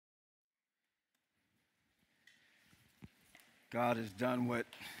God has done what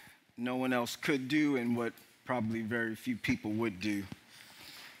no one else could do and what probably very few people would do.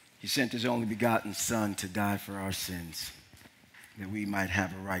 He sent his only begotten Son to die for our sins, that we might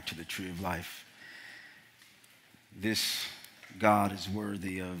have a right to the tree of life. This God is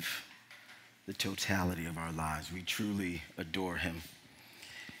worthy of the totality of our lives. We truly adore him.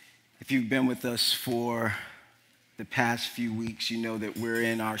 If you've been with us for the past few weeks, you know that we're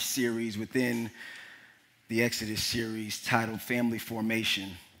in our series within the Exodus series titled Family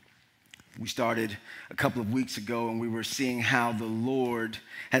Formation. We started a couple of weeks ago and we were seeing how the Lord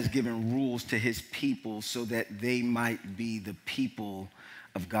has given rules to his people so that they might be the people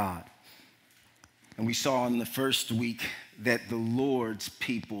of God. And we saw in the first week that the Lord's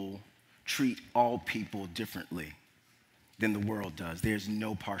people treat all people differently than the world does. There's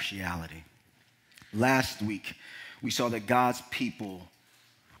no partiality. Last week, we saw that God's people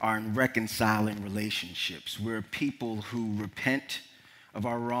are in reconciling relationships. We're people who repent of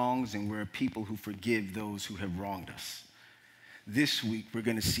our wrongs, and we're people who forgive those who have wronged us. This week, we're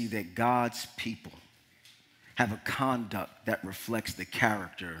going to see that God's people have a conduct that reflects the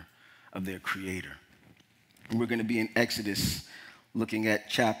character of their Creator. And we're going to be in Exodus, looking at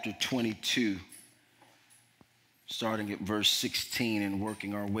chapter 22, starting at verse 16 and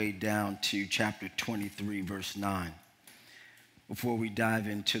working our way down to chapter 23, verse 9. Before we dive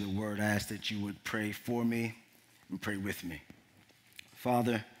into the word, I ask that you would pray for me and pray with me.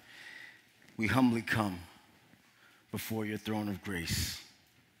 Father, we humbly come before your throne of grace,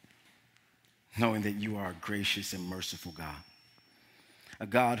 knowing that you are a gracious and merciful God, a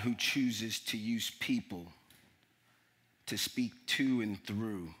God who chooses to use people to speak to and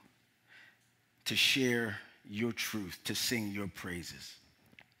through, to share your truth, to sing your praises.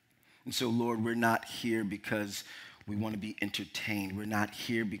 And so, Lord, we're not here because we want to be entertained. We're not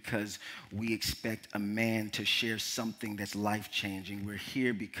here because we expect a man to share something that's life-changing. We're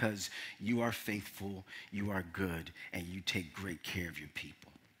here because you are faithful, you are good, and you take great care of your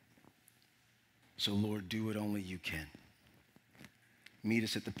people. So, Lord, do what only you can. Meet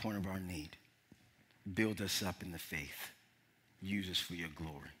us at the point of our need. Build us up in the faith. Use us for your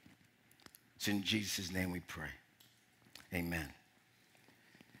glory. It's in Jesus' name we pray. Amen.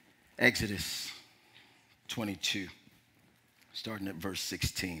 Exodus 22, starting at verse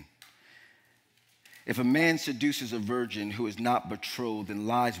 16. If a man seduces a virgin who is not betrothed and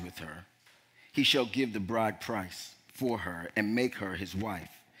lies with her, he shall give the bride price for her and make her his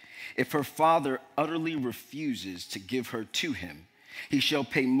wife. If her father utterly refuses to give her to him, he shall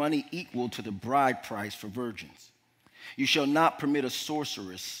pay money equal to the bride price for virgins. You shall not permit a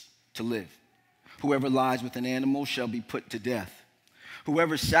sorceress to live. Whoever lies with an animal shall be put to death.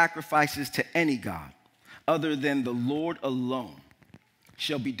 Whoever sacrifices to any god other than the Lord alone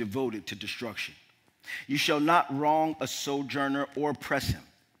shall be devoted to destruction. You shall not wrong a sojourner or oppress him,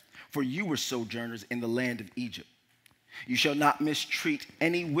 for you were sojourners in the land of Egypt. You shall not mistreat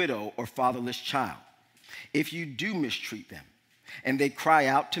any widow or fatherless child. If you do mistreat them, and they cry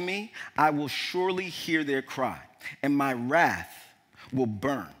out to me, I will surely hear their cry, and my wrath will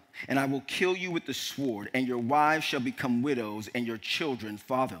burn, and I will kill you with the sword, and your wives shall become widows, and your children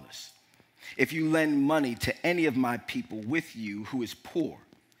fatherless. If you lend money to any of my people with you who is poor,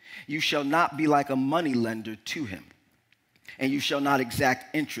 you shall not be like a money lender to him, and you shall not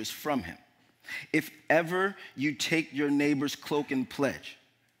exact interest from him. If ever you take your neighbor's cloak in pledge,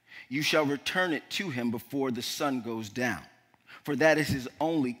 you shall return it to him before the sun goes down, for that is his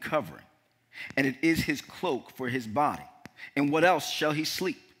only covering, and it is his cloak for his body. And what else shall he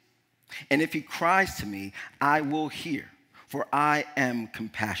sleep? And if he cries to me, I will hear, for I am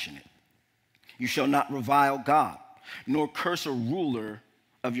compassionate. You shall not revile God, nor curse a ruler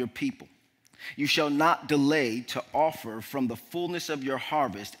of your people. You shall not delay to offer from the fullness of your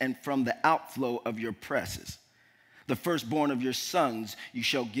harvest and from the outflow of your presses. The firstborn of your sons you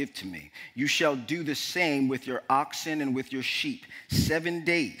shall give to me. You shall do the same with your oxen and with your sheep. 7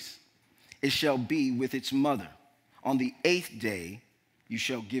 days it shall be with its mother. On the 8th day you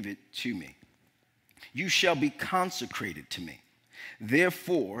shall give it to me. You shall be consecrated to me.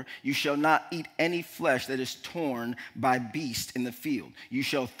 Therefore, you shall not eat any flesh that is torn by beast in the field. You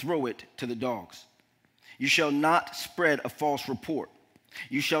shall throw it to the dogs. You shall not spread a false report.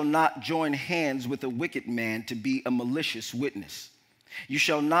 You shall not join hands with a wicked man to be a malicious witness. You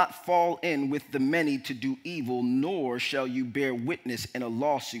shall not fall in with the many to do evil, nor shall you bear witness in a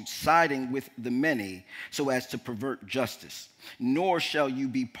lawsuit siding with the many so as to pervert justice. Nor shall you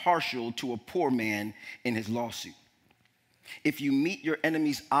be partial to a poor man in his lawsuit. If you meet your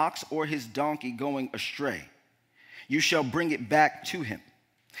enemy's ox or his donkey going astray, you shall bring it back to him.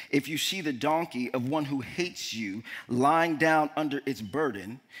 If you see the donkey of one who hates you lying down under its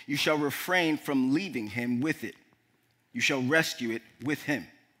burden, you shall refrain from leaving him with it. You shall rescue it with him.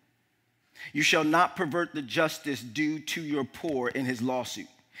 You shall not pervert the justice due to your poor in his lawsuit.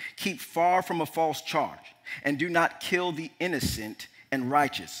 Keep far from a false charge, and do not kill the innocent and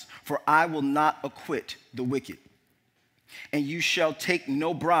righteous, for I will not acquit the wicked. And you shall take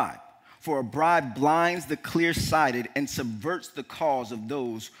no bribe, for a bribe blinds the clear-sighted and subverts the cause of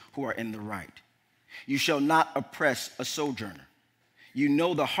those who are in the right. You shall not oppress a sojourner. You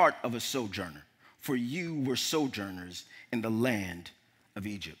know the heart of a sojourner, for you were sojourners in the land of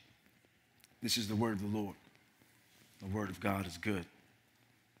Egypt. This is the word of the Lord. The word of God is good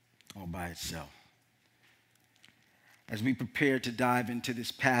all by itself. As we prepare to dive into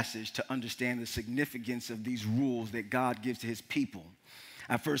this passage to understand the significance of these rules that God gives to his people,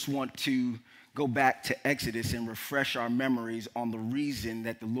 I first want to go back to Exodus and refresh our memories on the reason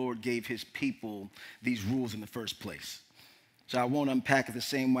that the Lord gave his people these rules in the first place. So I won't unpack it the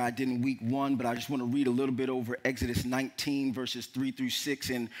same way I did in week 1, but I just want to read a little bit over Exodus 19, verses 3 through 6,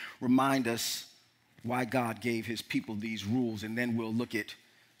 and remind us why God gave his people these rules, and then we'll look at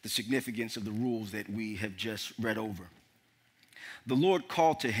the significance of the rules that we have just read over. The Lord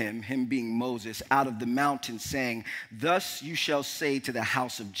called to him being Moses, out of the mountain, saying, "Thus you shall say to the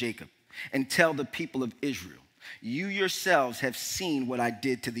house of Jacob, and tell the people of Israel, you yourselves have seen what I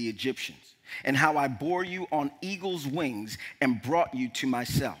did to the Egyptians, and how I bore you on eagle's wings and brought you to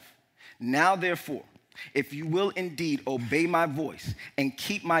myself. Now therefore, if you will indeed obey my voice and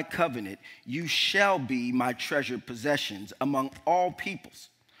keep my covenant, you shall be my treasured possessions among all peoples,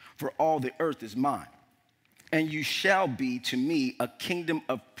 for all the earth is mine. And you shall be to me a kingdom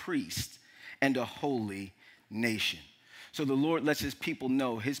of priests and a holy nation." So the Lord lets his people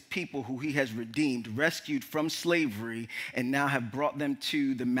know, his people who he has redeemed, rescued from slavery, and now have brought them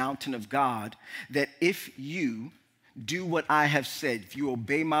to the mountain of God, that if you do what I have said, if you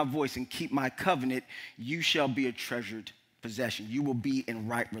obey my voice and keep my covenant, you shall be a treasured possession. You will be in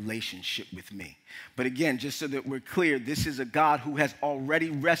right relationship with me. But again, just so that we're clear, this is a God who has already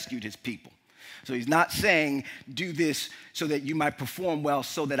rescued his people. So he's not saying, do this so that you might perform well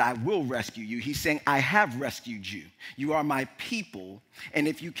so that I will rescue you. He's saying, I have rescued you. You are my people, and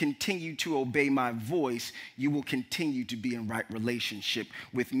if you continue to obey my voice, you will continue to be in right relationship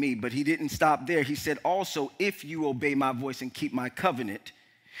with me. But he didn't stop there. He said, also, if you obey my voice and keep my covenant,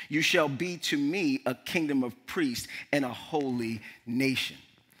 you shall be to me a kingdom of priests and a holy nation.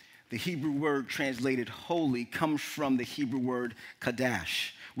 The Hebrew word translated holy comes from the Hebrew word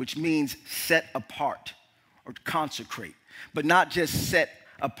kadash, which means set apart or consecrate, but not just set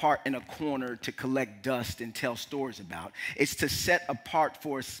apart in a corner to collect dust and tell stories about. It's to set apart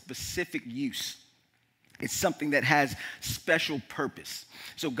for a specific use. It's something that has special purpose.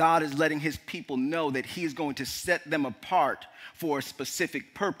 So God is letting his people know that he is going to set them apart for a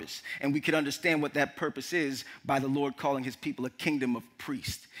specific purpose. And we could understand what that purpose is by the Lord calling his people a kingdom of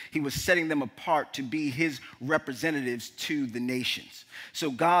priests. He was setting them apart to be his representatives to the nations. So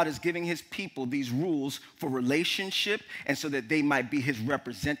God is giving his people these rules for relationship and so that they might be his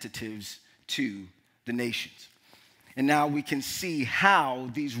representatives to the nations. And now we can see how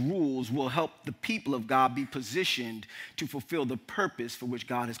these rules will help the people of God be positioned to fulfill the purpose for which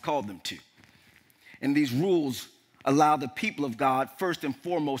God has called them to. And these rules allow the people of God, first and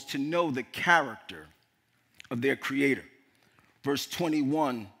foremost, to know the character of their Creator. Verse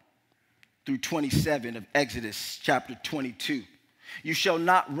 21 through 27 of Exodus chapter 22. You shall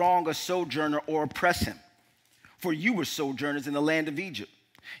not wrong a sojourner or oppress him, for you were sojourners in the land of Egypt.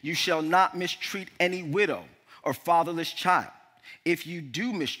 You shall not mistreat any widow or fatherless child. If you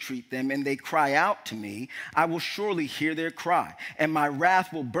do mistreat them and they cry out to me, I will surely hear their cry, and my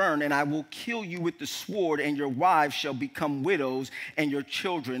wrath will burn, and I will kill you with the sword, and your wives shall become widows, and your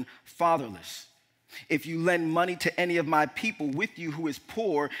children fatherless. If you lend money to any of my people with you who is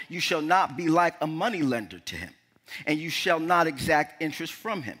poor, you shall not be like a moneylender to him, and you shall not exact interest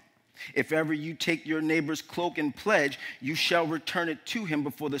from him. If ever you take your neighbor's cloak and pledge, you shall return it to him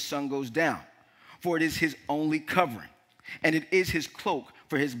before the sun goes down. For it is his only covering, and it is his cloak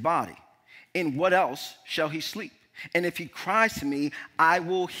for his body. In what else shall he sleep? And if he cries to me, I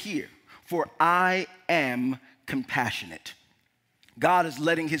will hear, for I am compassionate. God is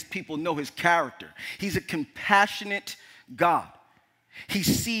letting his people know his character. He's a compassionate God. He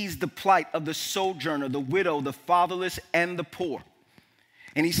sees the plight of the sojourner, the widow, the fatherless, and the poor.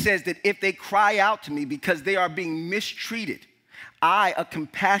 And he says that if they cry out to me because they are being mistreated, I, a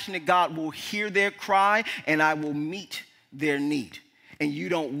compassionate God, will hear their cry and I will meet their need. And you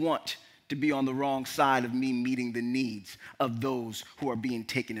don't want to be on the wrong side of me meeting the needs of those who are being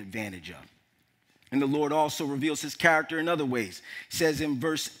taken advantage of. And the Lord also reveals his character in other ways. He says in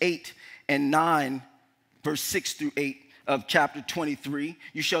verse 8 and 9, verse 6 through 8 of chapter 23,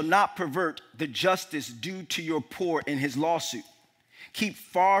 you shall not pervert the justice due to your poor in his lawsuit. Keep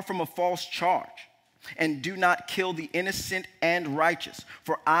far from a false charge, and do not kill the innocent and righteous,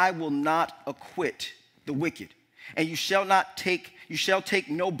 for I will not acquit the wicked. And you shall take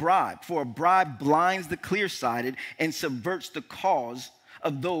no bribe, for a bribe blinds the clear-sighted and subverts the cause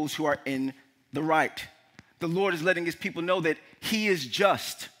of those who are in the right. The Lord is letting his people know that he is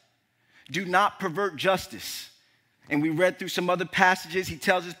just. Do not pervert justice. And we read through some other passages. He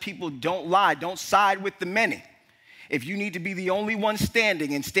tells his people, don't lie, don't side with the many. If you need to be the only one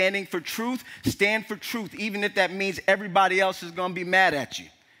standing and standing for truth, stand for truth, even if that means everybody else is going to be mad at you,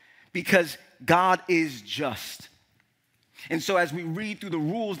 because God is just. And so as we read through the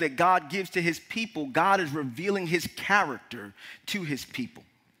rules that God gives to his people, God is revealing his character to his people.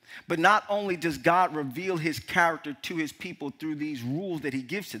 But not only does God reveal his character to his people through these rules that he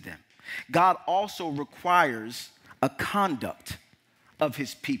gives to them, God also requires a conduct of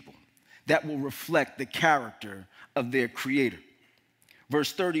his people that will reflect the character of their creator.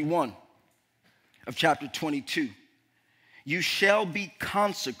 Verse 31 of chapter 22, you shall be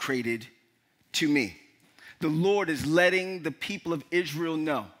consecrated to me. The Lord is letting the people of Israel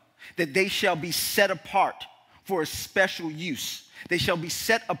know that they shall be set apart for a special use. They shall be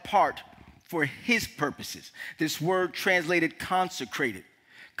set apart for his purposes. This word translated consecrated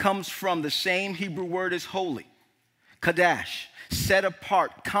comes from the same Hebrew word as holy, kadash, set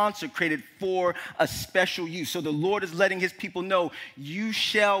apart, consecrated for a special use. So the Lord is letting his people know, you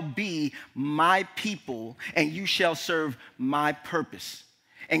shall be my people and you shall serve my purpose.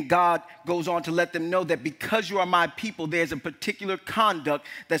 And God goes on to let them know that because you are my people, there's a particular conduct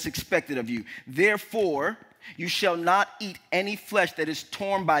that's expected of you. Therefore, you shall not eat any flesh that is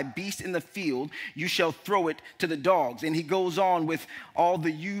torn by beasts in the field. You shall throw it to the dogs. And he goes on with all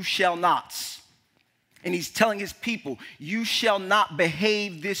the you shall nots. And he's telling his people, you shall not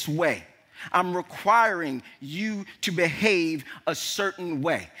behave this way. I'm requiring you to behave a certain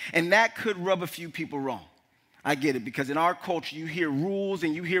way. And that could rub a few people wrong. I get it, because in our culture, you hear rules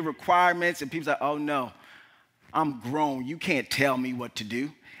and you hear requirements, and people say, oh no, I'm grown. You can't tell me what to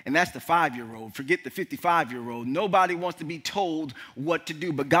do. And that's the 5-year-old. Forget the 55-year-old. Nobody wants to be told what to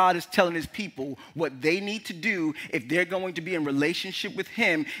do. But God is telling his people what they need to do if they're going to be in relationship with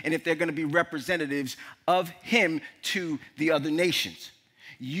him and if they're going to be representatives of him to the other nations.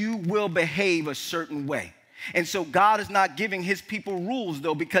 You will behave a certain way. And so God is not giving his people rules,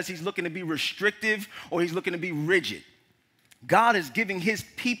 though, because he's looking to be restrictive or he's looking to be rigid. God is giving his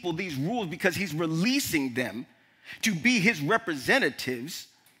people these rules because he's releasing them to be his representatives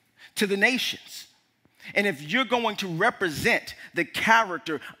to the nations. And if you're going to represent the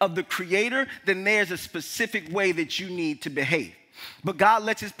character of the Creator, then there's a specific way that you need to behave. But God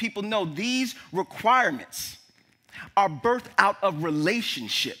lets his people know these requirements are birthed out of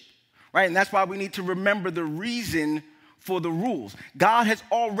relationship, right? And that's why we need to remember the reason for the rules. God has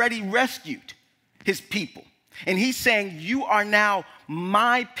already rescued his people. And he's saying, you are now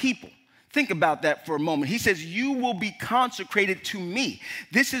my people. Think about that for a moment. He says, you will be consecrated to me.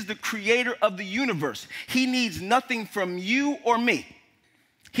 This is the creator of the universe. He needs nothing from you or me.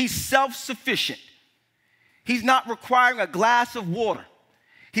 He's self-sufficient. He's not requiring a glass of water.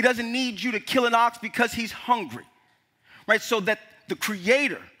 He doesn't need you to kill an ox because he's hungry, right? So that the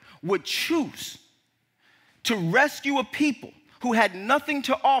creator would choose to rescue a people who had nothing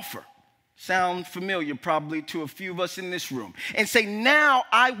to offer. Sound familiar probably to a few of us in this room. And say, now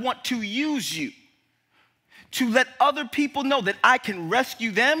I want to use you to let other people know that I can rescue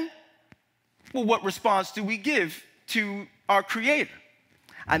them. Well, what response do we give to our Creator?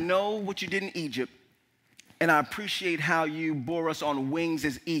 I know what you did in Egypt, and I appreciate how you bore us on wings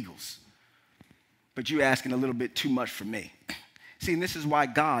as eagles. But you're asking a little bit too much from me. See, and this is why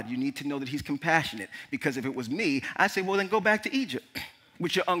God, you need to know that he's compassionate. Because if it was me, I'd say, well, then go back to Egypt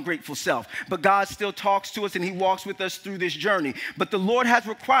with your ungrateful self. But God still talks to us and he walks with us through this journey. But the Lord has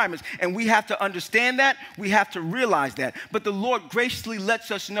requirements and we have to understand that. We have to realize that. But the Lord graciously lets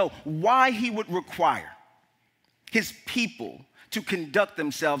us know why he would require his people to conduct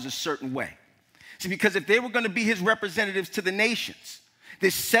themselves a certain way. See, because if they were going to be his representatives to the nations,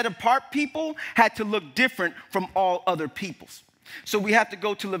 this set apart people had to look different from all other peoples. So we have to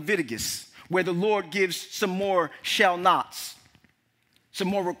go to Leviticus, where the Lord gives some more shall nots, some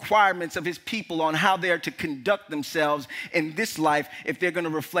more requirements of his people on how they are to conduct themselves in this life if they're going to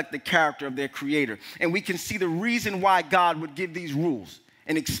reflect the character of their Creator. And we can see the reason why God would give these rules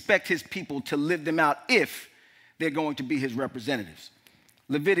and expect his people to live them out if they're going to be his representatives.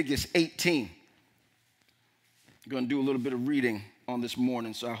 Leviticus 18. I'm going to do a little bit of reading on this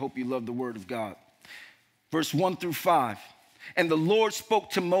morning, so I hope you love the word of God. Verse 1 through 5. And the Lord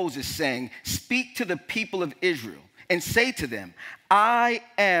spoke to Moses, saying, speak to the people of Israel and say to them, I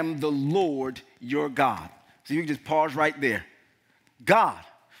am the Lord your God. So you can just pause right there. God,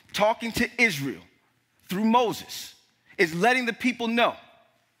 talking to Israel through Moses, is letting the people know,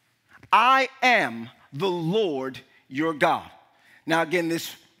 I am the Lord your God. Now again,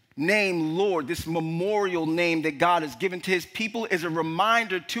 this name Lord, this memorial name that God has given to his people is a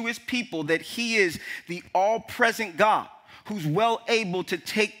reminder to his people that he is the all-present God who's well able to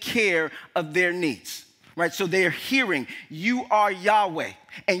take care of their needs, right? So they're hearing, you are Yahweh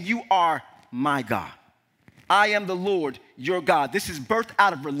and you are my God. I am the Lord your God. This is birthed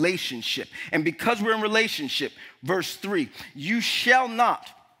out of relationship. And because we're in relationship, verse 3, you shall not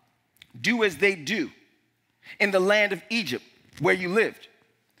do as they do in the land of Egypt where you lived,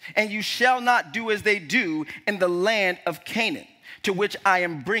 and you shall not do as they do in the land of Canaan, to which I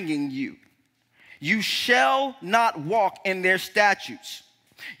am bringing you. You shall not walk in their statutes.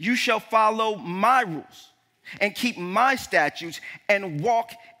 You shall follow my rules and keep my statutes and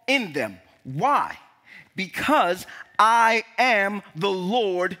walk in them. Why? Because I am the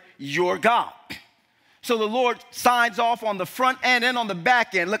Lord your God. So the Lord signs off on the front end and on the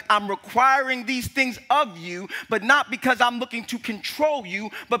back end. Look, I'm requiring these things of you, but not because I'm looking to control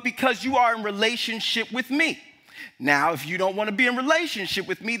you, but because you are in relationship with me. Now, if you don't want to be in relationship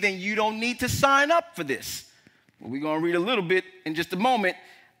with me, then you don't need to sign up for this. Well, we're going to read a little bit in just a moment.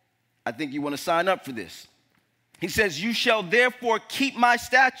 I think you want to sign up for this. He says, you shall therefore keep my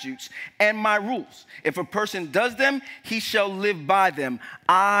statutes and my rules. If a person does them, he shall live by them.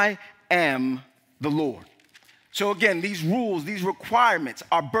 I am the Lord. So again, these rules, these requirements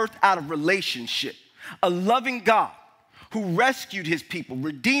are birthed out of relationship. A loving God who rescued his people,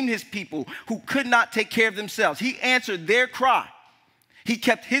 redeemed his people who could not take care of themselves. He answered their cry. He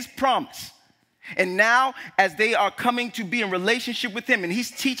kept his promise. And now, as they are coming to be in relationship with him, and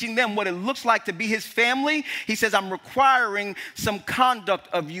he's teaching them what it looks like to be his family, he says, I'm requiring some conduct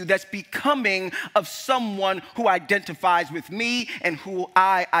of you that's becoming of someone who identifies with me and who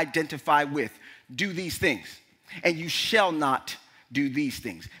I identify with. Do these things, and you shall not do these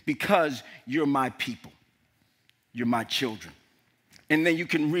things, because you're my people. You're my children. And then you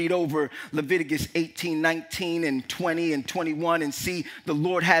can read over Leviticus 18, 19, and 20, and 21 and see the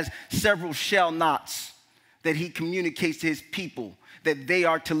Lord has several shall nots that he communicates to his people that they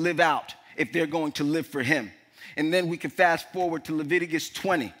are to live out if they're going to live for him. And then we can fast forward to Leviticus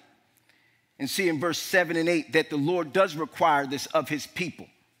 20 and see in verse 7 and 8 that the Lord does require this of his people,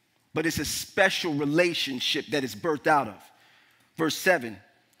 but it's a special relationship that is birthed out of. Verse 7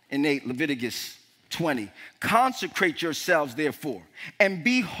 and 8, Leviticus 20. Consecrate yourselves, therefore, and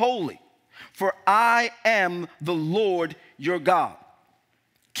be holy, for I am the Lord your God.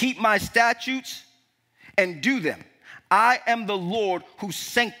 Keep my statutes and do them. I am the Lord who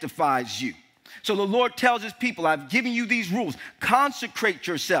sanctifies you. So the Lord tells his people, I've given you these rules. Consecrate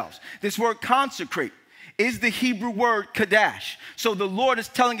yourselves. This word consecrate is the Hebrew word kadash. So the Lord is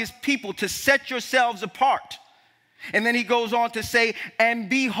telling his people to set yourselves apart. And then he goes on to say, and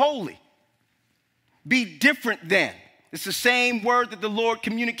be holy. Be different than. It's the same word that the Lord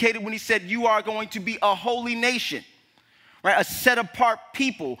communicated when he said, you are going to be a holy nation, right? A set apart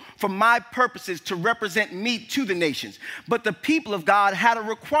people for my purposes to represent me to the nations. But the people of God had a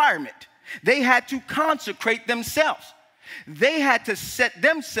requirement. They had to consecrate themselves. They had to set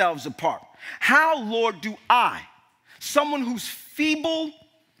themselves apart. How, Lord, do I, someone who's feeble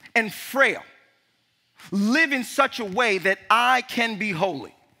and frail, live in such a way that I can be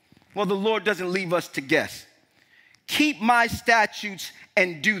holy? Well, the Lord doesn't leave us to guess. Keep my statutes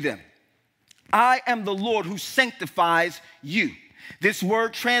and do them. I am the Lord who sanctifies you. This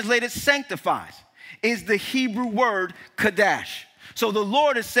word translated sanctifies is the Hebrew word kadash. So the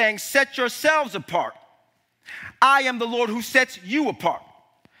Lord is saying, set yourselves apart. I am the Lord who sets you apart.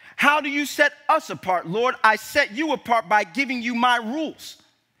 How do you set us apart, Lord? I set you apart by giving you my rules.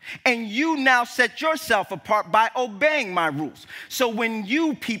 And you now set yourself apart by obeying my rules. So when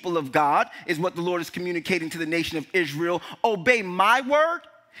you, people of God, is what the Lord is communicating to the nation of Israel, obey my word,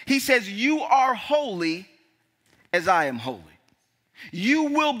 he says, you are holy as I am holy. You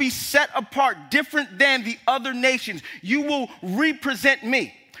will be set apart different than the other nations. You will represent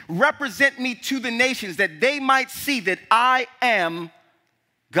me to the nations, that they might see that I am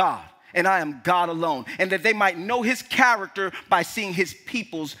God. and I am God alone, and that they might know his character by seeing his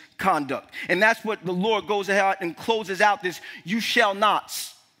people's conduct. And that's what the Lord goes out and closes out this "you shall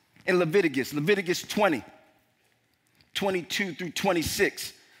nots" in Leviticus 20, 22 through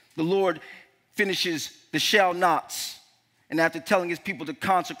 26. The Lord finishes the shall nots, and after telling his people to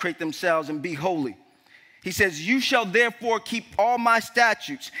consecrate themselves and be holy, he says, "You shall therefore keep all my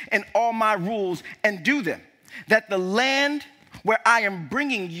statutes and all my rules and do them, that the land where I am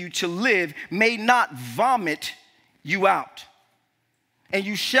bringing you to live may not vomit you out. And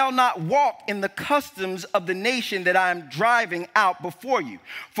you shall not walk in the customs of the nation that I am driving out before you.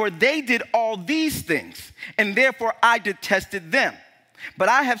 For they did all these things, and therefore I detested them. But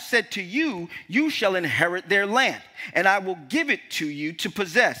I have said to you, you shall inherit their land, and I will give it to you to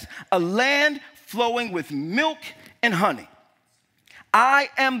possess, a land flowing with milk and honey. I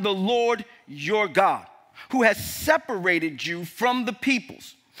am the Lord your God, who has separated you from the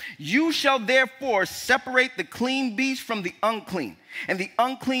peoples. You shall therefore separate the clean beast from the unclean, and the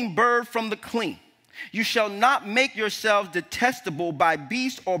unclean bird from the clean. You shall not make yourselves detestable by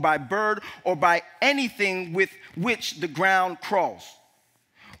beast or by bird or by anything with which the ground crawls,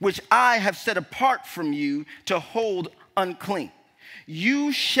 which I have set apart from you to hold unclean.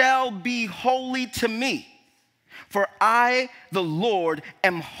 You shall be holy to me. For I, the Lord,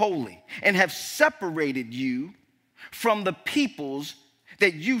 am holy, and have separated you from the peoples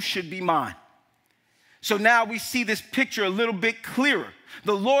that you should be mine." So now we see this picture a little bit clearer.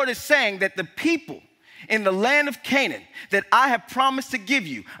 The Lord is saying that the people in the land of Canaan that I have promised to give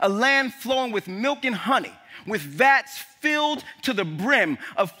you, a land flowing with milk and honey, with vats filled to the brim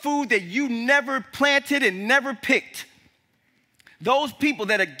of food that you never planted and never picked. Those people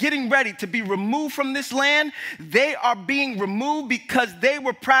that are getting ready to be removed from this land, they are being removed because they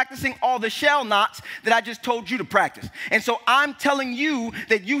were practicing all the shall nots that I just told you to practice. And so I'm telling you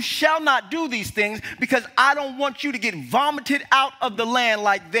that you shall not do these things because I don't want you to get vomited out of the land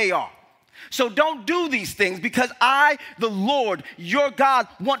like they are. So don't do these things because I, the Lord, your God,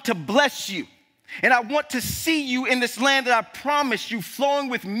 want to bless you. And I want to see you in this land that I promised you, flowing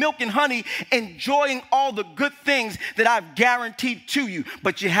with milk and honey, enjoying all the good things that I've guaranteed to you.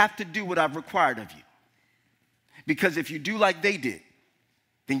 But you have to do what I've required of you. Because if you do like they did,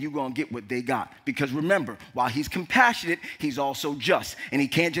 then you're going to get what they got. Because remember, while he's compassionate, he's also just. And he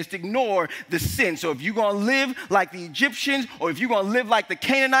can't just ignore the sin. So if you're going to live like the Egyptians, or if you're going to live like the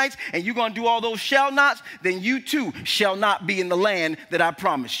Canaanites, and you're going to do all those shall nots, then you too shall not be in the land that I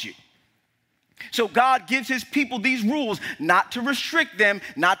promised you. So God gives his people these rules, not to restrict them,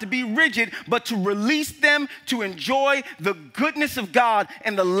 not to be rigid, but to release them to enjoy the goodness of God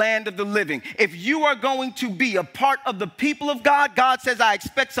in the land of the living. If you are going to be a part of the people of God, God says, I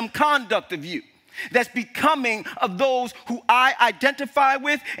expect some conduct of you that's becoming of those who I identify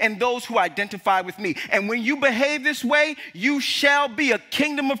with and those who identify with me. And when you behave this way, you shall be a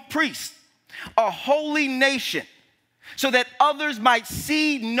kingdom of priests, a holy nation, so that others might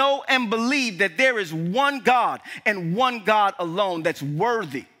see, know, and believe that there is one God and one God alone that's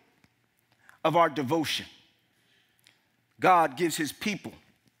worthy of our devotion. God gives his people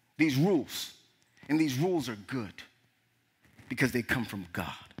these rules, and these rules are good because they come from God.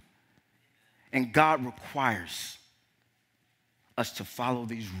 And God requires us to follow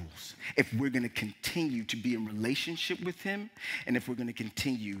these rules if we're going to continue to be in relationship with him and if we're going to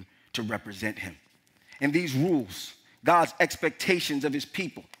continue to represent him. And these rules, God's expectations of his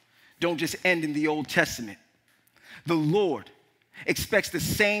people, don't just end in the Old Testament. The Lord expects the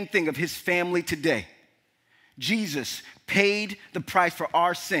same thing of his family today. Jesus paid the price for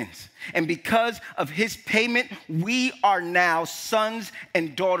our sins. And because of his payment, we are now sons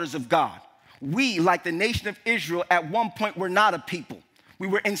and daughters of God. We, like the nation of Israel, at one point were not a people. We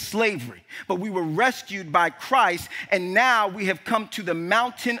were in slavery, but we were rescued by Christ, and now we have come to the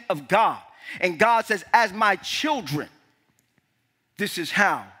mountain of God. And God says, as my children, this is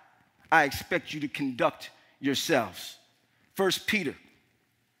how I expect you to conduct yourselves. 1 Peter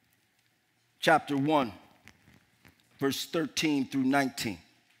chapter 1, verse 13 through 19.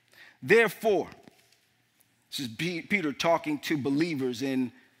 Therefore, this is Peter talking to believers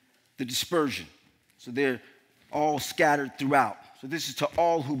in the dispersion. So they're all scattered throughout. So this is to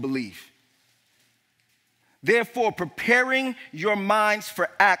all who believe. Therefore, preparing your minds for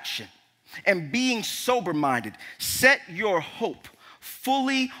action and being sober-minded, set your hope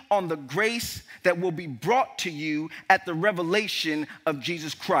fully on the grace that will be brought to you at the revelation of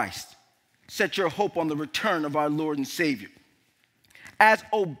Jesus Christ. Set your hope on the return of our Lord and Savior. As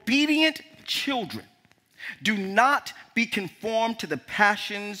obedient children, do not be conformed to the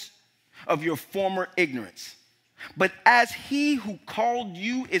passions of your former ignorance, But as he who called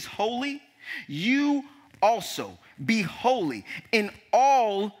you is holy, you also be holy in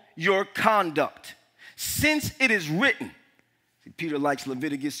all your conduct. Since it is written, Peter likes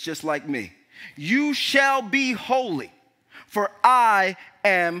Leviticus just like me, you shall be holy, for I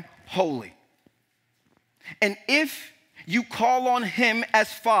am holy. And if you call on him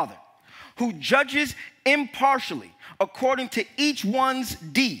as Father, who judges impartially according to each one's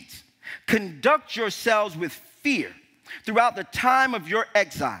deeds, conduct yourselves with fear throughout the time of your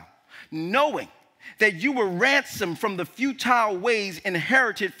exile, knowing that you were ransomed from the futile ways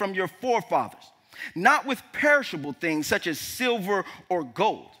inherited from your forefathers, not with perishable things such as silver or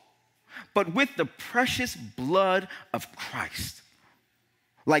gold, but with the precious blood of Christ,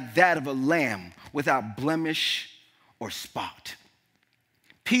 like that of a lamb without blemish or spot.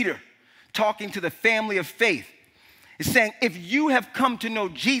 Peter, talking to the family of faith, is saying, if you have come to know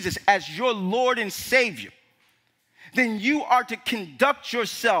Jesus as your Lord and Savior, then you are to conduct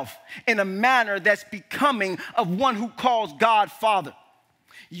yourself in a manner that's becoming of one who calls God Father.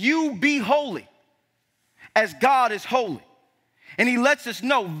 You be holy as God is holy. And he lets us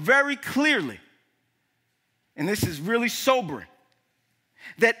know very clearly, and this is really sobering,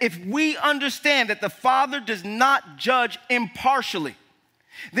 that if we understand that the Father does not judge impartially,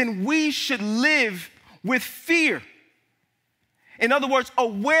 then we should live with fear. In other words,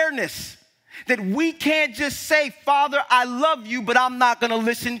 awareness that we can't just say, Father, I love you, but I'm not going to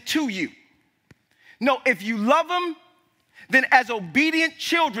listen to you. No, if you love him, then as obedient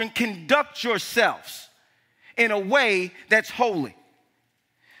children, conduct yourselves in a way that's holy.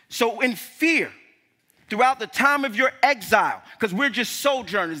 So in fear, throughout the time of your exile, because we're just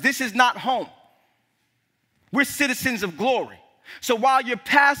sojourners, this is not home. We're citizens of glory. So while you're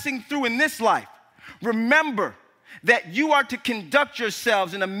passing through in this life, remember that you are to conduct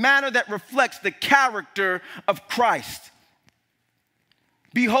yourselves in a manner that reflects the character of Christ.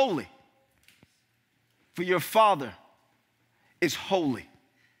 Be holy, for your Father is holy.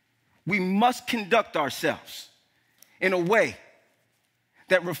 We must conduct ourselves in a way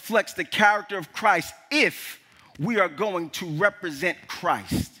that reflects the character of Christ if we are going to represent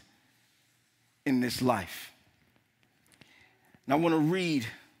Christ in this life. And I want to read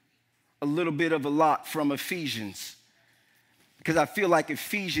a little bit of a lot from Ephesians, because I feel like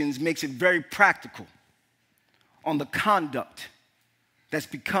Ephesians makes it very practical on the conduct that's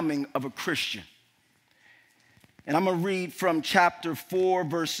becoming of a Christian. And I'm going to read from chapter 4,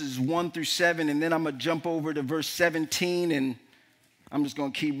 verses 1 through 7, and then I'm going to jump over to verse 17, and I'm just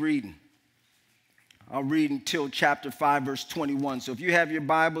going to keep reading. I'll read until chapter 5, verse 21. So if you have your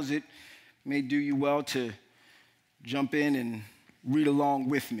Bibles, it may do you well to jump in and read along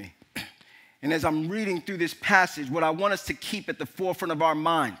with me. And as I'm reading through this passage, what I want us to keep at the forefront of our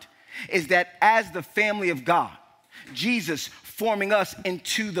mind is that as the family of God, Jesus forming us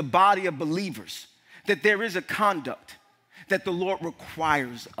into the body of believers, that there is a conduct that the Lord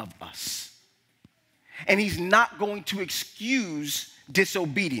requires of us. And he's not going to excuse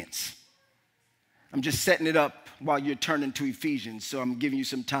disobedience. I'm just setting it up while you're turning to Ephesians, so I'm giving you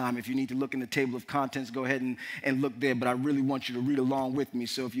some time. If you need to look in the table of contents, go ahead and look there, but I really want you to read along with me.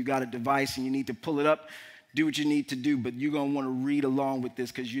 So if you got a device and you need to pull it up, do what you need to do, but you're going to want to read along with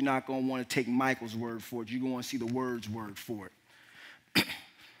this because you're not going to want to take Michael's word for it. You're going to want to see the Word's word for it.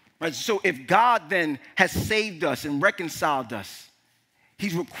 Right, so if God then has saved us and reconciled us,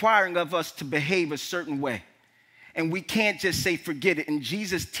 he's requiring of us to behave a certain way. And we can't just say, forget it. And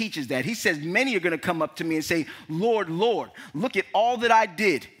Jesus teaches that. He says, many are going to come up to me and say, Lord, Lord, look at all that I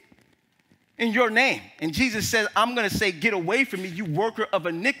did in your name. And Jesus says, I'm going to say, get away from me, you worker of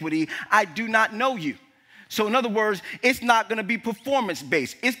iniquity. I do not know you. So in other words, it's not going to be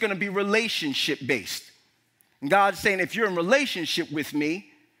performance-based. It's going to be relationship-based. And God's saying, if you're in relationship with me,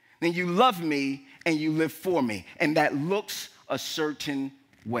 then you love me and you live for me. And that looks a certain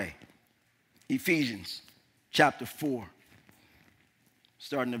way. Ephesians chapter 4,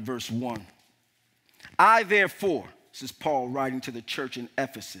 starting at verse 1. I, therefore, this is Paul writing to the church in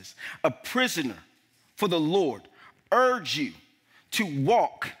Ephesus, a prisoner for the Lord, urge you to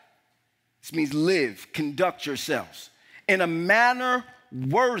walk, this means live, conduct yourselves, in a manner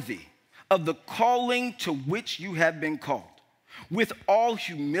worthy of the calling to which you have been called, with all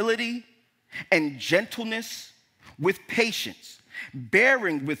humility and gentleness, with patience,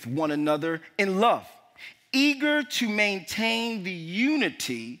 bearing with one another in love, eager to maintain the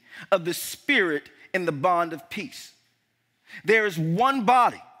unity of the Spirit in the bond of peace. There is one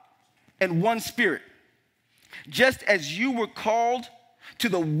body and one Spirit, just as you were called to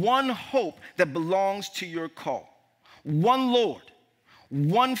the one hope that belongs to your call. One Lord,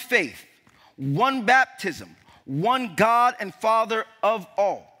 one faith, one baptism, one God and Father of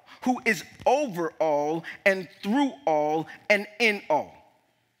all, who is over all and through all and in all.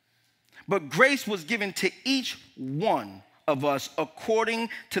 But grace was given to each one of us according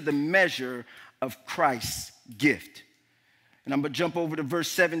to the measure of Christ's gift. And I'm going to jump over to verse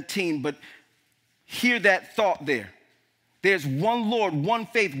 17, but hear that thought there. There's one Lord, one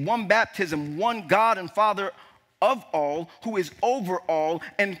faith, one baptism, one God and Father of all, who is over all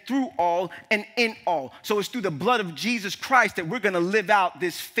and through all and in all. So it's through the blood of Jesus Christ that we're going to live out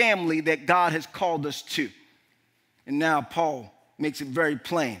this family that God has called us to. And now Paul makes it very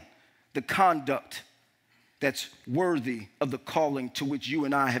plain, the conduct that's worthy of the calling to which you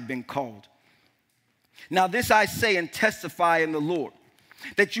and I have been called. Now this I say and testify in the Lord,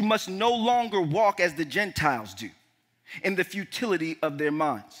 that you must no longer walk as the Gentiles do, in the futility of their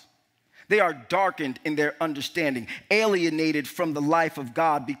minds. They are darkened in their understanding, alienated from the life of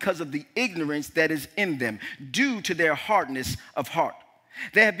God because of the ignorance that is in them, due to their hardness of heart.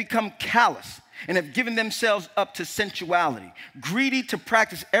 They have become callous and have given themselves up to sensuality, greedy to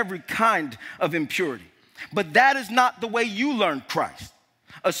practice every kind of impurity. But that is not the way you learned Christ,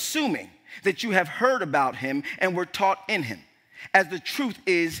 assuming that you have heard about him and were taught in him, as the truth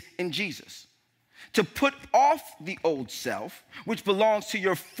is in Jesus. To put off the old self, which belongs to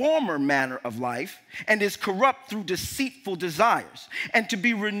your former manner of life and is corrupt through deceitful desires, and to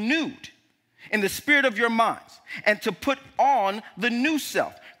be renewed in the spirit of your minds, and to put on the new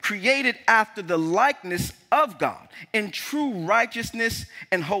self, created after the likeness of God in true righteousness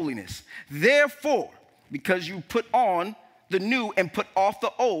and holiness. Therefore, because you put on the new and put off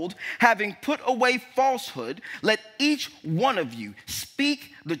the old, having put away falsehood, let each one of you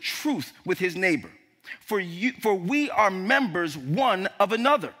speak the truth with his neighbor. For we are members one of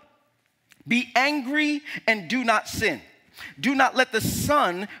another. Be angry and do not sin. Do not let the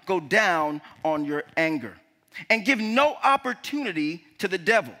sun go down on your anger, and give no opportunity to the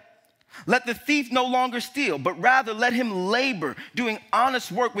devil. Let the thief no longer steal, but rather let him labor, doing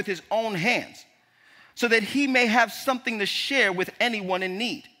honest work with his own hands, so that he may have something to share with anyone in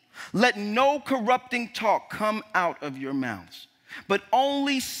need. Let no corrupting talk come out of your mouths, but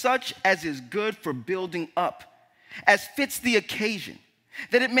only such as is good for building up, as fits the occasion,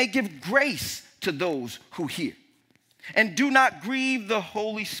 that it may give grace to those who hear. And do not grieve the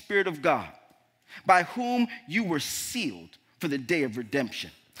Holy Spirit of God, by whom you were sealed for the day of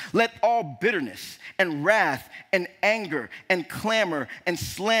redemption. Let all bitterness and wrath and anger and clamor and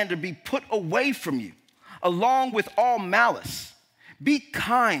slander be put away from you, along with all malice. Be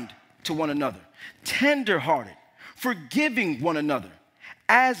kind to one another, tenderhearted, forgiving one another,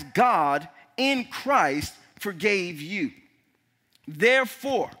 as God in Christ forgave you.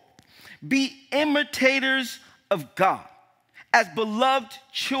 Therefore, be imitators of God as beloved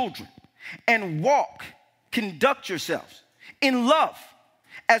children, and conduct yourselves in love,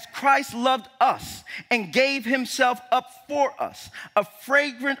 as Christ loved us and gave himself up for us, a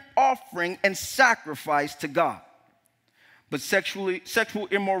fragrant offering and sacrifice to God. But sexual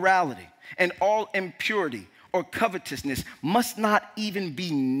immorality and all impurity or covetousness must not even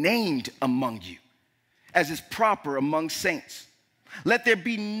be named among you, as is proper among saints. Let there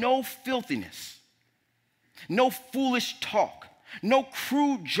be no filthiness, no foolish talk, no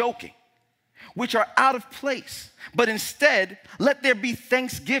crude joking, which are out of place, but instead let there be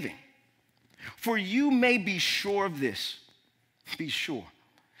thanksgiving. For you may be sure of this, be sure,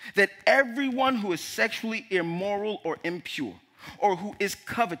 that everyone who is sexually immoral or impure, or who is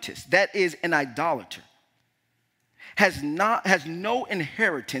covetous, that is an idolater, has no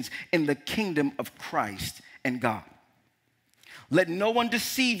inheritance in the kingdom of Christ and God. Let no one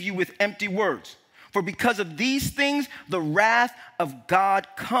deceive you with empty words, for because of these things, the wrath of God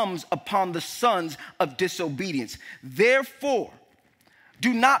comes upon the sons of disobedience. Therefore,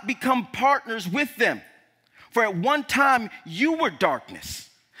 do not become partners with them. For at one time you were darkness,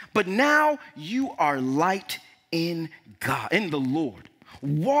 but now you are light in God, in the Lord.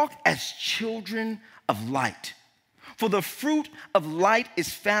 Walk as children of light. For the fruit of light is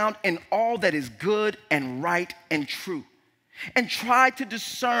found in all that is good and right and true. And try to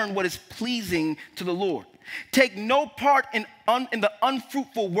discern what is pleasing to the Lord. Take no part in the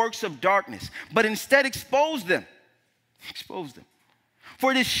unfruitful works of darkness, but instead expose them. Expose them.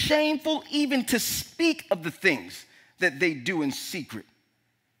 For it is shameful even to speak of the things that they do in secret.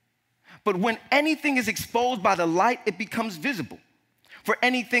 But when anything is exposed by the light, it becomes visible. For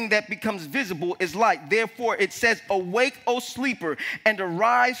anything that becomes visible is light. Therefore it says, awake, O sleeper, and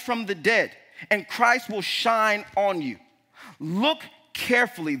arise from the dead, and Christ will shine on you. Look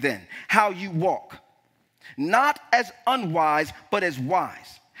carefully then how you walk, not as unwise, but as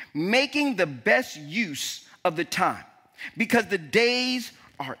wise, making the best use of the time, because the days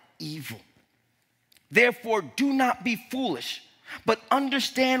are evil. Therefore, do not be foolish, but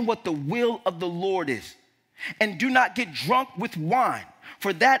understand what the will of the Lord is. And do not get drunk with wine,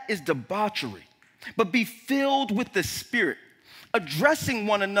 for that is debauchery, but be filled with the Spirit, addressing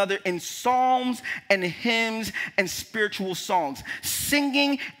one another in psalms and hymns and spiritual songs,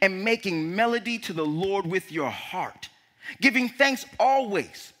 singing and making melody to the Lord with your heart, giving thanks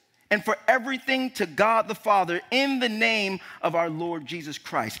always and for everything to God the Father in the name of our Lord Jesus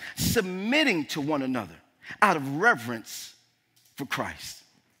Christ, submitting to one another out of reverence for Christ.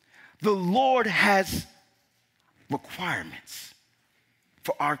 The Lord has requirements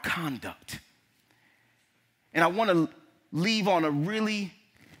for our conduct. And I want to leave on a really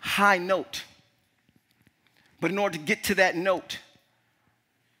high note. But in order to get to that note,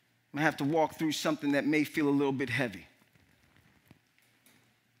 I'm going to have to walk through something that may feel a little bit heavy.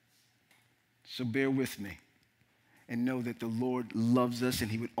 So bear with me and know that the Lord loves us,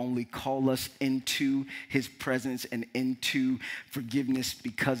 and he would only call us into his presence and into forgiveness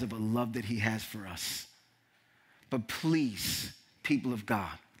because of a love that he has for us. But please, people of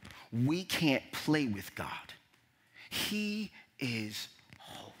God, we can't play with God. He is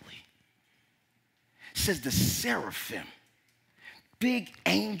holy. It says the seraphim, big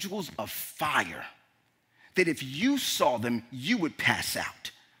angels of fire, that if you saw them, you would pass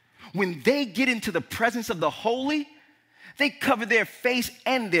out. When they get into the presence of the holy, they cover their face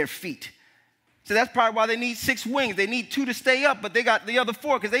and their feet. So that's probably why they need 6 wings. They need 2 to stay up, but they got the other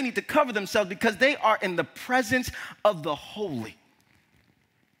 4 because they need to cover themselves because they are in the presence of the holy.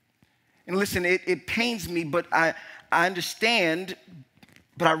 And listen, it pains me, but I understand,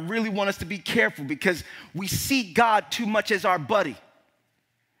 but I really want us to be careful because we see God too much as our buddy,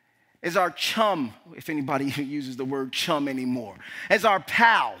 as our chum, if anybody even uses the word chum anymore, as our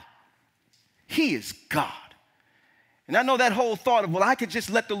pal. He is God. And I know that whole thought of, well, I could just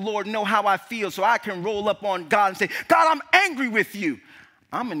let the Lord know how I feel so I can roll up on God and say, God, I'm angry with you.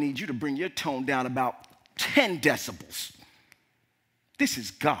 I'm going to need you to bring your tone down about 10 decibels. This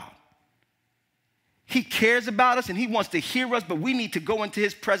is God. He cares about us and he wants to hear us, but we need to go into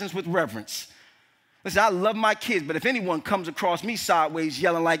his presence with reverence. Listen, I love my kids, but if anyone comes across me sideways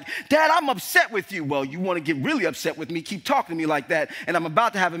yelling like, Dad, I'm upset with you. Well, you want to get really upset with me, keep talking to me like that, and I'm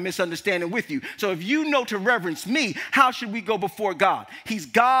about to have a misunderstanding with you. So if you know to reverence me, how should we go before God? He's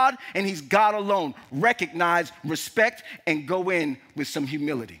God and he's God alone. Recognize, respect, and go in with some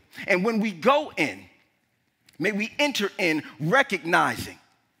humility. And when we go in, may we enter in recognizing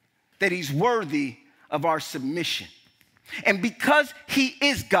that he's worthy of our submission. And because he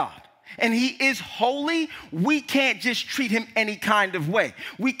is God, and he is holy, we can't just treat him any kind of way.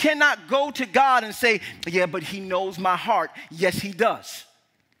 We cannot go to God and say, yeah, but he knows my heart. Yes, he does.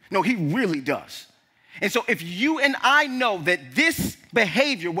 No, he really does. And so if you and I know that this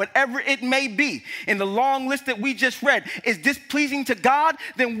behavior, whatever it may be, in the long list that we just read, is displeasing to God,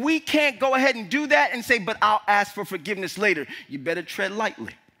 then we can't go ahead and do that and say, but I'll ask for forgiveness later. You better tread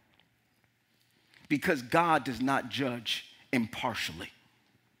lightly. Because God does not judge impartially.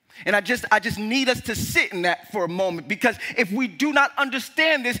 And I just need us to sit in that for a moment, because if we do not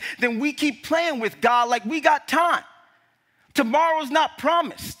understand this, then we keep playing with God like we got time. Tomorrow's not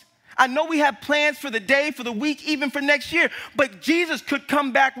promised. I know we have plans for the day, for the week, even for next year, but Jesus could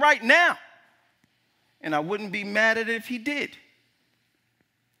come back right now. And I wouldn't be mad at it if he did.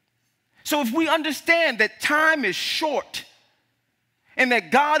 So if we understand that time is short and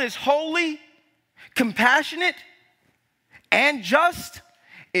that God is holy, compassionate, and just,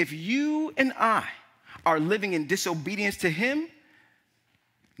 if you and I are living in disobedience to him,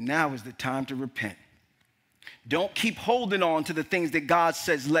 now is the time to repent. Don't keep holding on to the things that God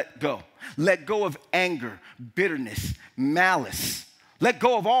says let go. Let go of anger, bitterness, malice. Let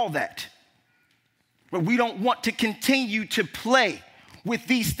go of all that. But we don't want to continue to play with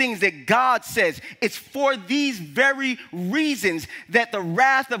these things that God says. It's for these very reasons that the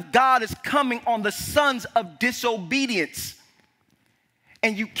wrath of God is coming on the sons of disobedience.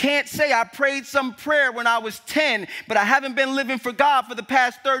 And you can't say, I prayed some prayer when I was 10, but I haven't been living for God for the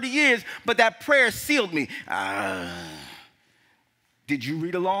past 30 years, but that prayer sealed me. Did you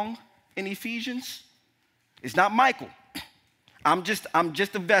read along in Ephesians? It's not Michael. I'm just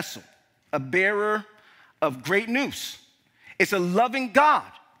a vessel, a bearer of great news. It's a loving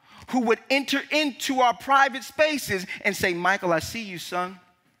God who would enter into our private spaces and say, Michael, I see you, son.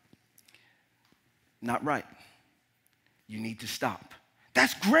 Not right. You need to stop.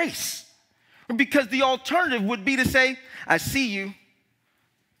 That's grace. Because the alternative would be to say, I see you.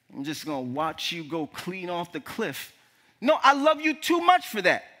 I'm just going to watch you go clean off the cliff. No, I love you too much for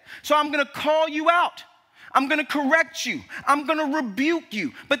that. So I'm going to call you out. I'm going to correct you. I'm going to rebuke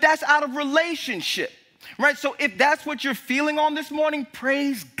you. But that's out of relationship, right? So if that's what you're feeling on this morning,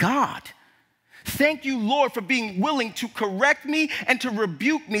 praise God. Thank you, Lord, for being willing to correct me and to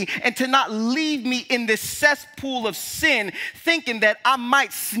rebuke me and to not leave me in this cesspool of sin thinking that I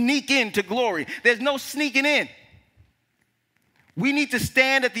might sneak into glory. There's no sneaking in. We need to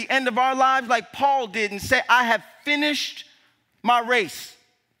stand at the end of our lives like Paul did and say, I have finished my race.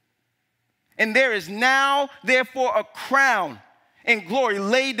 And there is now, therefore, a crown and glory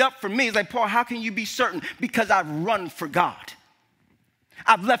laid up for me. It's like, Paul, how can you be certain? Because I've run for God.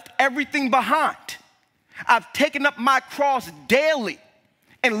 I've left everything behind. I've taken up my cross daily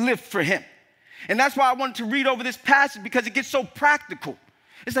and lived for him. And that's why I wanted to read over this passage, because it gets so practical.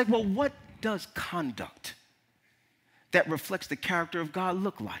 It's like, well, what does conduct that reflects the character of God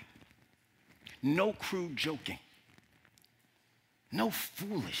look like? No crude joking. No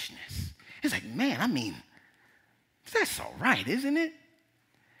foolishness. It's like, man, I mean, that's all right, isn't it?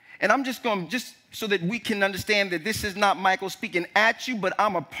 And I'm just going, just so that we can understand that this is not Michael speaking at you, but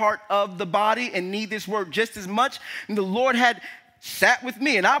I'm a part of the body and need this word just as much. And the Lord had sat with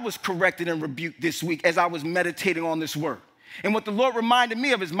me, and I was corrected and rebuked this week as I was meditating on this word. And what the Lord reminded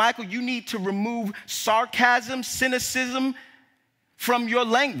me of is, Michael, you need to remove sarcasm, cynicism from your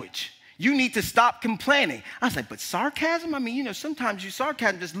language. You need to stop complaining. I was like, but sarcasm? I mean, sometimes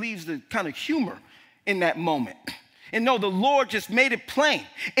sarcasm just leaves the kind of humor in that moment. And no, the Lord just made it plain.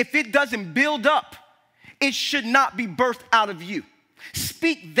 If it doesn't build up, it should not be birthed out of you.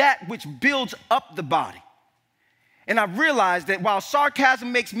 Speak that which builds up the body. And I've realized that while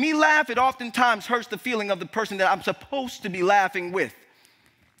sarcasm makes me laugh, it oftentimes hurts the feeling of the person that I'm supposed to be laughing with.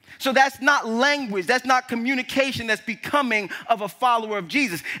 So that's not language, that's not communication that's becoming of a follower of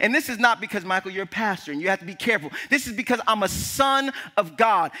Jesus. And this is not because, Michael, you're a pastor and you have to be careful. This is because I'm a son of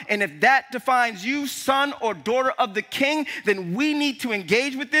God. And if that defines you, son or daughter of the King, then we need to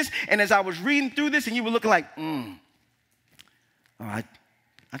engage with this. And as I was reading through this and you were looking like, I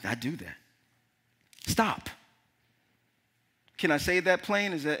do that. Stop. Can I say that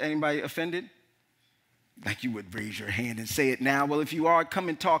plain? Is that anybody offended? Like you would raise your hand and say it now. Well, if you are, come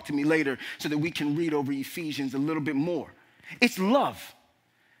and talk to me later so that we can read over Ephesians a little bit more. It's love.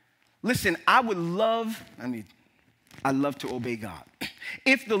 Listen, I love to obey God.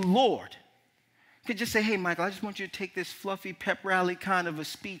 If the Lord could just say, hey, Michael, I just want you to take this fluffy pep rally kind of a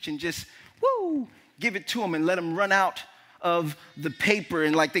speech and just, give it to him and let him run out of the paper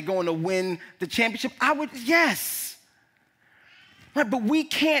and like they're going to win the championship, yes. Right, but we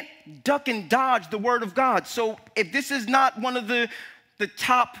can't duck and dodge the word of God. So if this is not one of the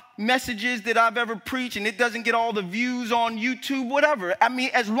top messages that I've ever preached and it doesn't get all the views on YouTube, whatever. I mean,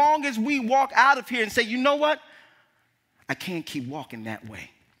 as long as we walk out of here and say, you know what? I can't keep walking that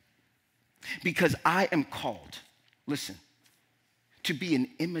way. Because I am called, listen, to be an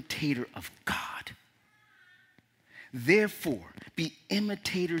imitator of God. Therefore, be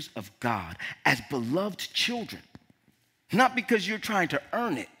imitators of God as beloved children. Not because you're trying to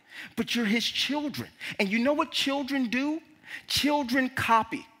earn it, but you're his children. And you know what children do? Children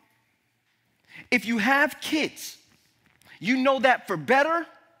copy. If you have kids, you know that for better,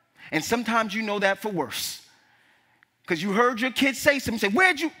 and sometimes you know that for worse. Because you heard your kids say something, say,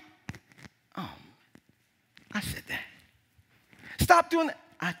 where'd you? Oh, I said that. Stop doing that.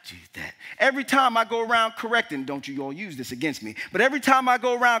 I do that. Every time I go around correcting, don't you all use this against me, but every time I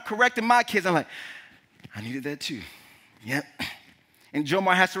go around correcting my kids, I'm like, I needed that too. Yep. And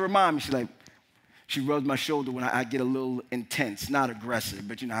Jomar has to remind me. She rubs my shoulder when I get a little intense, not aggressive,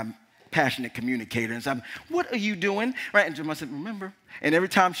 but I'm a passionate communicator. And so what are you doing? Right? And Jomar said, remember. And every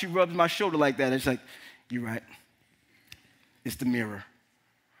time she rubs my shoulder like that, it's like, you're right. It's the mirror.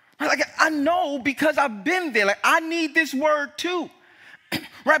 Like, I know because I've been there. Like, I need this word too.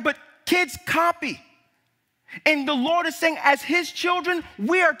 Right? But kids copy. And the Lord is saying, as his children,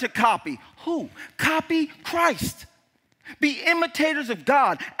 we are to copy. Who? Copy Christ. Be imitators of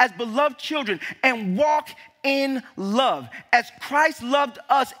God as beloved children and walk in love as Christ loved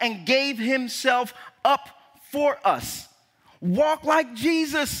us and gave himself up for us. Walk like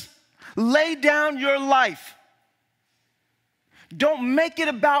Jesus. Lay down your life. Don't make it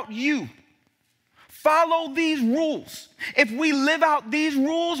about you. Follow these rules. If we live out these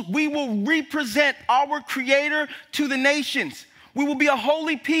rules, we will represent our Creator to the nations. We will be a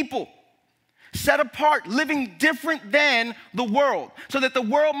holy people. Set apart, living different than the world, so that the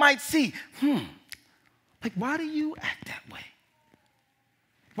world might see, like, why do you act that way?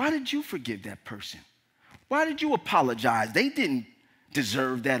 Why did you forgive that person? Why did you apologize? They didn't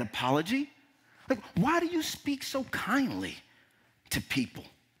deserve that apology. Like, why do you speak so kindly to people?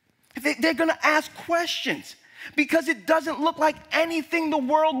 They're going to ask questions because it doesn't look like anything the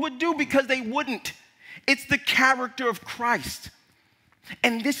world would do, because they wouldn't. It's the character of Christ.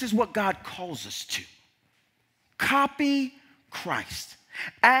 And this is what God calls us to. Copy Christ.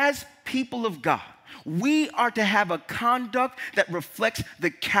 As people of God, we are to have a conduct that reflects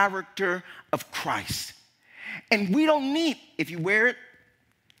the character of Christ. And we don't need, if you wear it,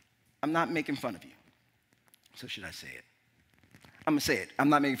 I'm not making fun of you. So should I say it? I'm gonna say it. I'm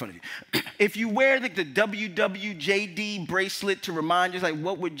not making fun of you. If you wear the WWJD bracelet to remind you, like,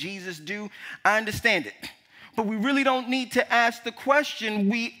 what would Jesus do? I understand it. But we really don't need to ask the question.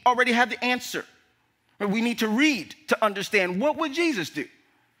 We already have the answer. We need to read to understand, what would Jesus do?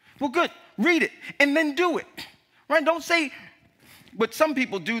 Well, good. Read it and then do it. Right? Don't say what some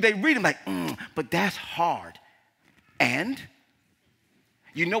people do. They read them like, but that's hard. And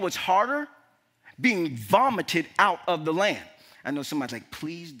you know what's harder? Being vomited out of the land. I know somebody's like,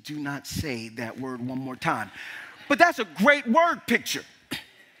 please do not say that word one more time. But that's a great word picture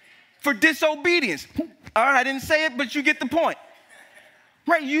for disobedience. All right, I didn't say it, but you get the point.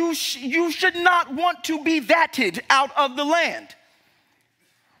 Right? You should not want to be thatted out of the land.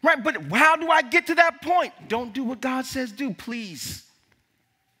 Right? But how do I get to that point? Don't do what God says do, please.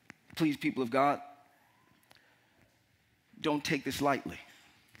 Please, people of God, don't take this lightly.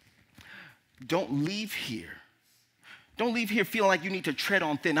 Don't leave here. Don't leave here feeling like you need to tread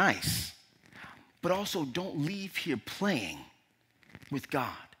on thin ice. But also don't leave here playing with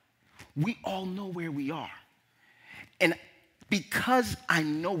God. We all know where we are. And because I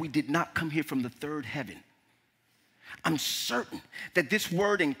know we did not come here from the third heaven, I'm certain that this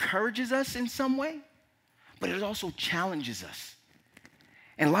word encourages us in some way, but it also challenges us.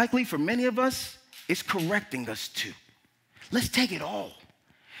 And likely for many of us, it's correcting us too. Let's take it all.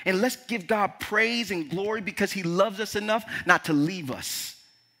 And let's give God praise and glory, because he loves us enough not to leave us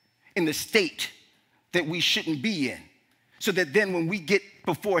in the state that we shouldn't be in. So that then when we get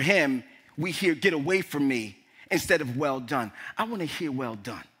before him, we hear, get away from me, instead of well done. I want to hear well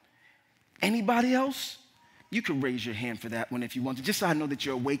done. Anybody else? You can raise your hand for that one if you want to, just so I know that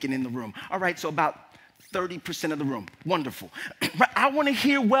you're awake and in the room. All right, so about 30% of the room. Wonderful. I want to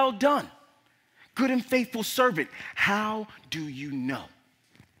hear well done. Good and faithful servant. How do you know?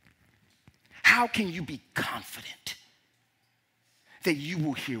 How can you be confident that you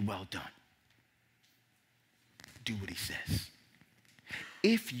will hear well done? Do what he says.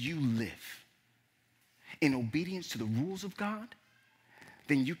 If you live in obedience to the rules of God,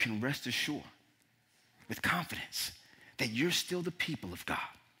 then you can rest assured with confidence that you're still the people of God,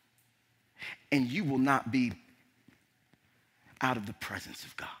 and you will not be out of the presence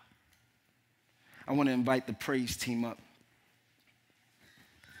of God. I want to invite the praise team up.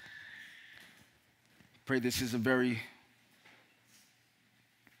 Pray this is a very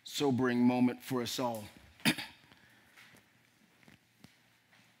sobering moment for us all.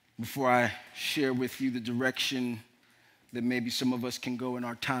 Before I share with you the direction that maybe some of us can go in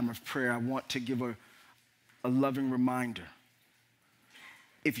our time of prayer, I want to give a loving reminder.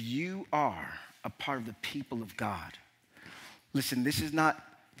 If you are a part of the people of God, listen, this is not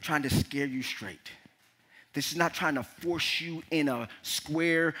trying to scare you straight. This is not trying to force you in a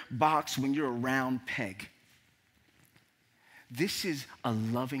square box when you're a round peg. This is a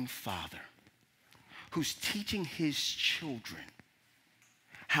loving Father who's teaching his children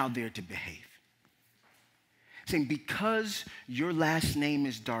how they're to behave. Saying, because your last name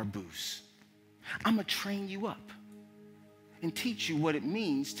is Darbus, I'm going to train you up and teach you what it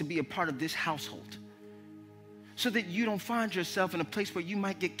means to be a part of this household, so that you don't find yourself in a place where you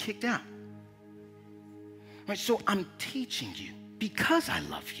might get kicked out. Right? So I'm teaching you because I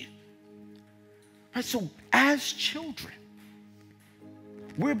love you. Right? So as children,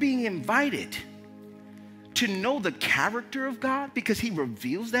 we're being invited to know the character of God, because he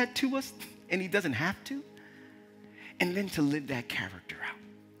reveals that to us and he doesn't have to. And then to live that character out.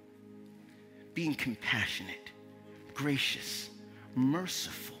 Being compassionate, gracious,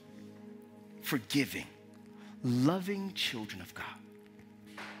 merciful, forgiving, loving children of God.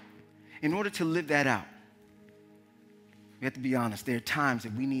 In order to live that out, we have to be honest. There are times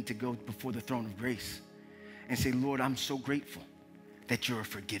that we need to go before the throne of grace and say, Lord, I'm so grateful that you're a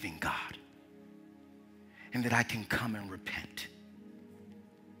forgiving God and that I can come and repent.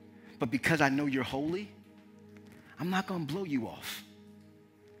 But because I know you're holy, I'm not going to blow you off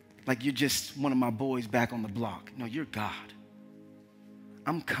like you're just one of my boys back on the block. No, you're God.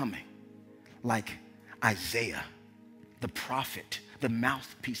 I'm coming like Isaiah, the prophet, the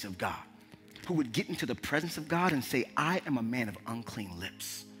mouthpiece of God, who would get into the presence of God and say, I am a man of unclean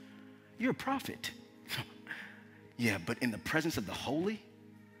lips. You're a prophet. Yeah, but in the presence of the holy,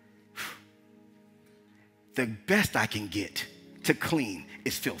 the best I can get to clean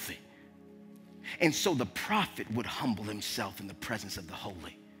is filthy. And so the prophet would humble himself in the presence of the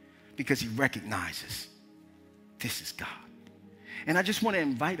holy because he recognizes this is God. And I just want to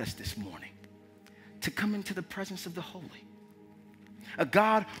invite us this morning to come into the presence of the holy. A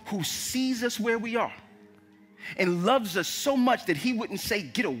God who sees us where we are and loves us so much that he wouldn't say,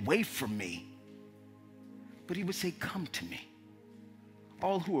 get away from me, but he would say, come to me,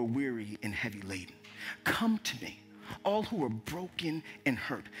 all who are weary and heavy laden. Come to me, all who are broken and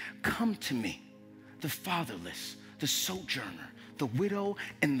hurt. Come to me, the fatherless, the sojourner, the widow,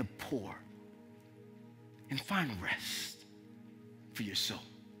 and the poor, and find rest for your soul.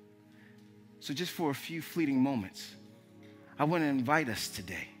 So just for a few fleeting moments, I want to invite us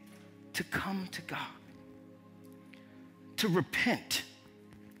today to come to God, to repent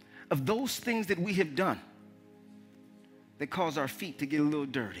of those things that we have done that cause our feet to get a little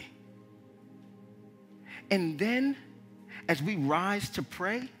dirty. And then, as we rise to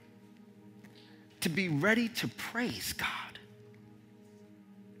pray, to be ready to praise God,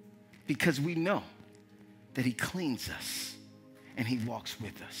 because we know that he cleans us and he walks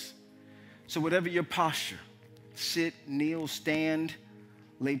with us. So whatever your posture, sit, kneel, stand,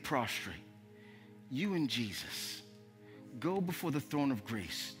 lay prostrate, you and Jesus go before the throne of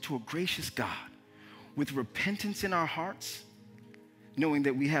grace to a gracious God with repentance in our hearts, knowing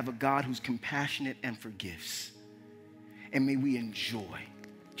that we have a God who's compassionate and forgives. And may we enjoy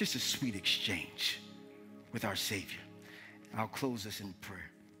just a sweet exchange with our Savior. I'll close this in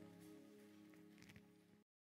prayer.